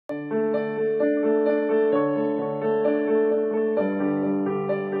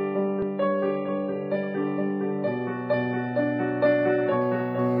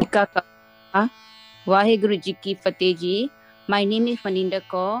Ka Waheguru Ji Ki Fateh Ji. My name is Maninda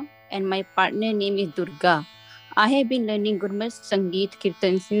Kaur and my partner name is Durga. I have been learning Gurmat Sangeet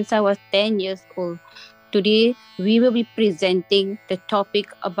Kirtan since I was 10 years old. Today, we will be presenting the topic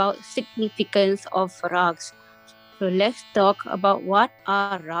about significance of rags. So let's talk about what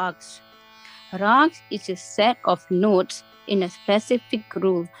are rags. Rags is a set of notes in a specific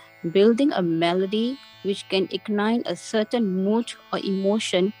groove, building a melody which can ignite a certain mood or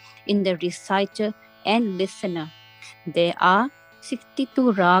emotion in the reciter and listener. There are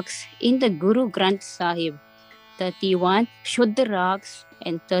 62 rags in the Guru Granth Sahib, 31 Shuddha rags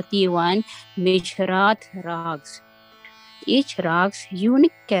and 31 Mishrat rags. Each rag's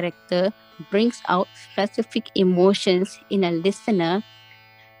unique character brings out specific emotions in a listener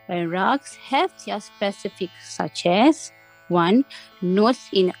when rags have their specifics such as 1. Notes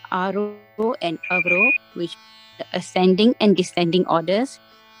in Aro and Avro, which the ascending and descending orders,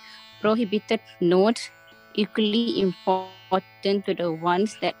 prohibited notes equally important to the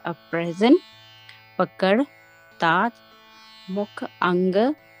ones that are present, Pakar, Tat, Mukh,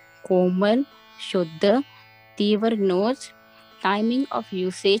 Anga, Komal, Shuddha, Tivar notes, timing of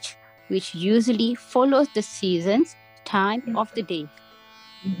usage, which usually follows the seasons, time of the day.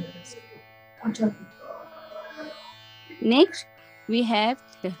 Next, we have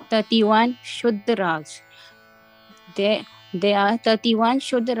the 31 Shuddha Rags. There are 31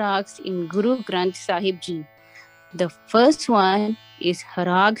 Shuddha Rags in Guru Granth Sahib Ji. The first one is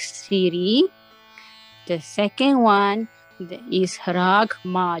Rag Siri. The second one is Rag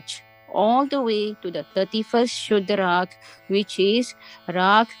March, all the way to the 31st Shuddha Rag, which is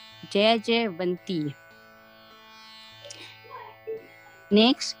Rag Jai Jai Vanti.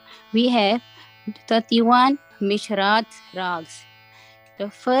 Next, we have 31 Mishrat Rags.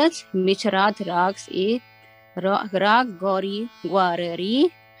 The first Mishrat Rags is Rag Gauri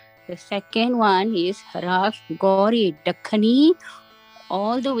Gwarari. The second one is Rag Gauri Dakhani.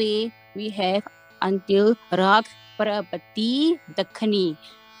 All the way we have until Rag Prabhati Dakhani.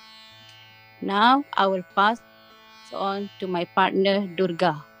 Now I will pass on to my partner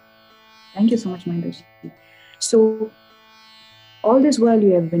Durga. Thank you so much, Mahendraji. So, all this while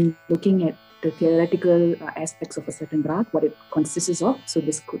you have been looking at the theoretical aspects of a certain rag, what it consists of. So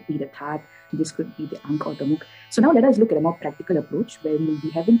this could be the Tat, this could be the Ank or the Mukh. So now let us look at a more practical approach where we will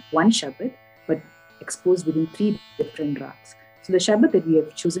be having one Shabad but exposed within 3 different rags. So the Shabad that we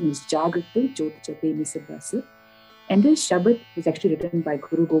have chosen is Jagrita Jyot Chape Nisabasa. And this Shabad is actually written by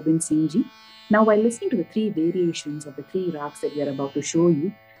Guru Gobind Singh Ji. Now while listening to the 3 variations of the 3 rags that we are about to show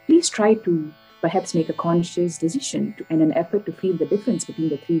you, please try to perhaps make a conscious decision and an effort to feel the difference between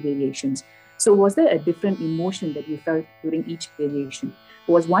the 3 variations. So was there a different emotion that you felt during each variation?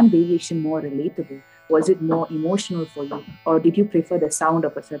 Was one variation more relatable? Was it more emotional for you? Or did you prefer the sound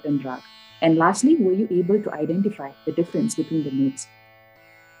of a certain rag? And lastly, were you able to identify the difference between the notes?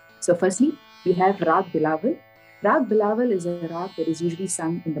 So firstly, we have Rag Bilaval. Rag Bilaval is a rag that is usually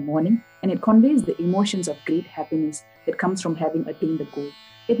sung in the morning, and it conveys the emotions of great happiness that comes from having attained the goal.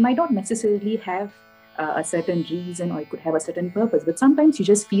 It might not necessarily have a certain reason, or it could have a certain purpose, but sometimes you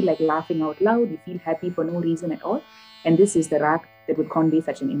just feel like laughing out loud, you feel happy for no reason at all, and this is the rag that would convey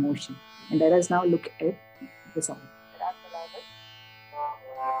such an emotion. And let us now look at the song.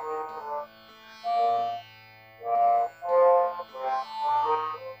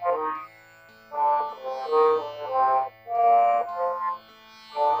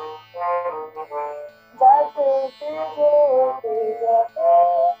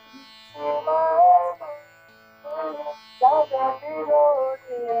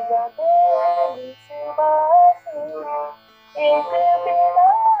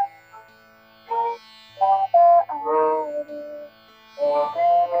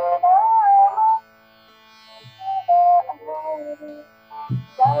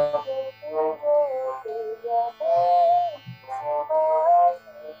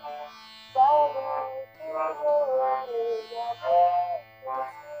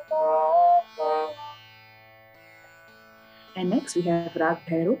 And next we have Rag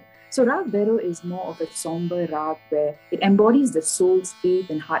Bhairo. So Rag Bhairo is more of a somber rag where it embodies the soul's faith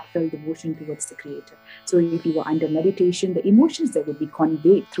and heartfelt devotion towards the Creator. So if you were under meditation, the emotions that would be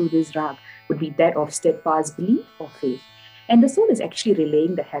conveyed through this rag would be that of steadfast belief or faith. And the soul is actually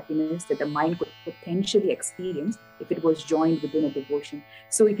relaying the happiness that the mind could potentially experience if it was joined within a devotion.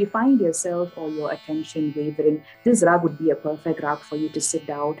 So if you find yourself or your attention wavering, this rag would be a perfect rag for you to sit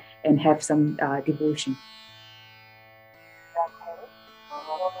down and have some devotion.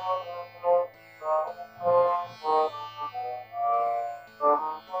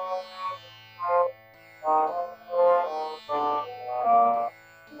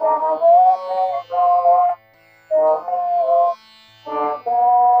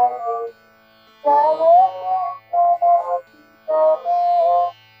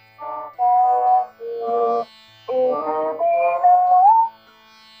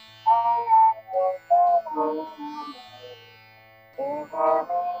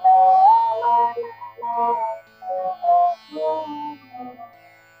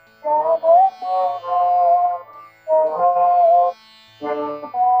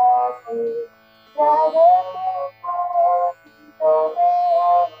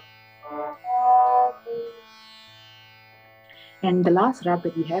 And the last rag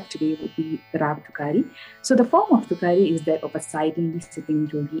that we have today would be the rag Tukari. So the form of Tukari is that of a silently sitting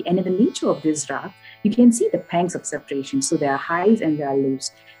yogi. And in the nature of this rag, you can see the pangs of separation. So there are highs and there are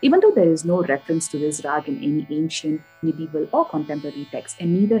lows. Even though there is no reference to this rag in any ancient, medieval or contemporary text,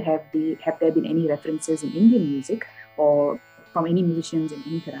 and neither have there been any references in Indian music or from any musicians in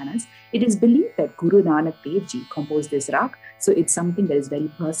any Taranas, it is believed that Guru Nanak Dev Ji composed this rag. So it's something that is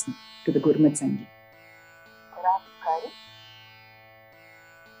very personal to the Gurmat Sangeet.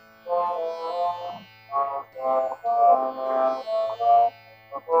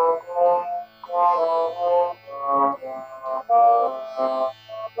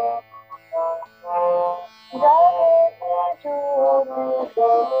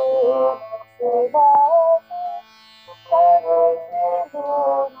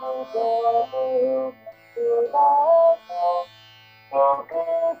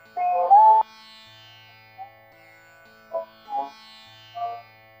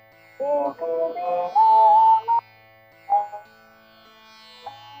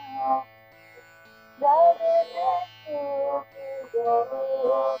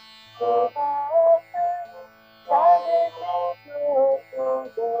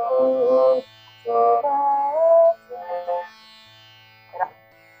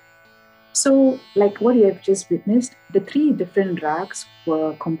 So, like what you have just witnessed, the three different rags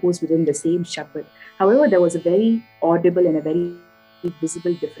were composed within the same Shabad. However, there was a very audible and a very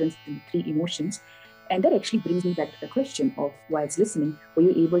visible difference in the three emotions. And that actually brings me back to the question of, whilst listening, were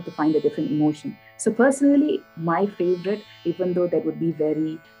you able to find a different emotion? So personally, my favorite, even though that would be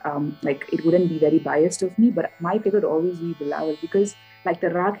very, it wouldn't be very biased of me, but my favorite would always be Bilawal, because like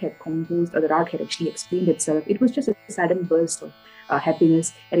the rag had composed, or the rag had actually explained itself, it was just a sudden burst of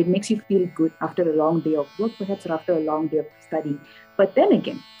happiness, and it makes you feel good after a long day of work, perhaps, or after a long day of studying. But then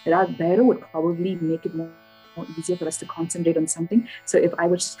again, Rag Bhairav would probably make it more easier for us to concentrate on something. So if I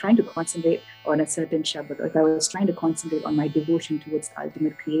was trying to concentrate on a certain Shabad, or if I was trying to concentrate on my devotion towards the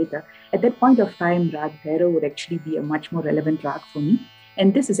ultimate creator, at that point of time, Rag Bhairav would actually be a much more relevant rag for me.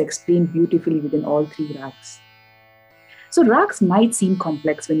 And this is explained beautifully within all three rags. So rags might seem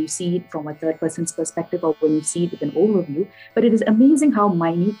complex when you see it from a third person's perspective or when you see it with an overview, but it is amazing how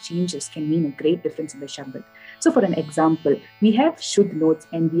minute changes can mean a great difference in the Shabad. So for an example, we have Shuddh notes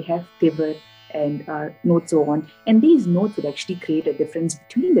and we have Tivar and notes so on. And these notes would actually create a difference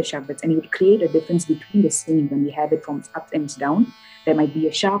between the Shabads, and it would create a difference between the singing when we have it from ups and down. There might be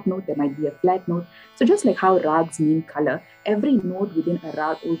a sharp note, there might be a flat note. So just like how rags mean color, every note within a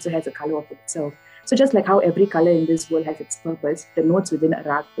rag also has a color of itself. So just like how every color in this world has its purpose, the notes within a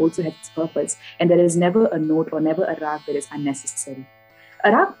rag also has its purpose, and there is never a note or never a rag that is unnecessary.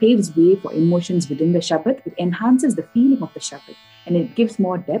 A rag paves way for emotions within the Shabad. It enhances the feeling of the Shabad, and it gives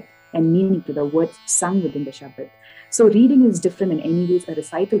more depth and meaning to the words sung within the Shabad. So reading is different in any ways, a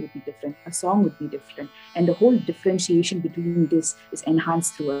recital would be different, a song would be different, and the whole differentiation between this is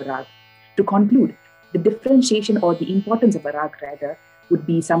enhanced through a rag. To conclude, the differentiation or the importance of a rag rather would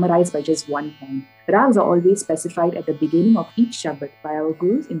be summarized by just one point. Rags are always specified at the beginning of each Shabad by our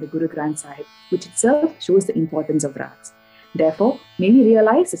Gurus in the Guru Granth Sahib, which itself shows the importance of rags. Therefore, may we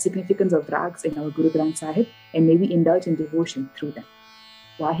realize the significance of rags in our Guru Granth Sahib, and may we indulge in devotion through them.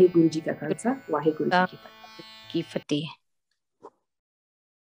 Waheguru Ji Ka Khalsa, Waheguru Ji Ki Fateh.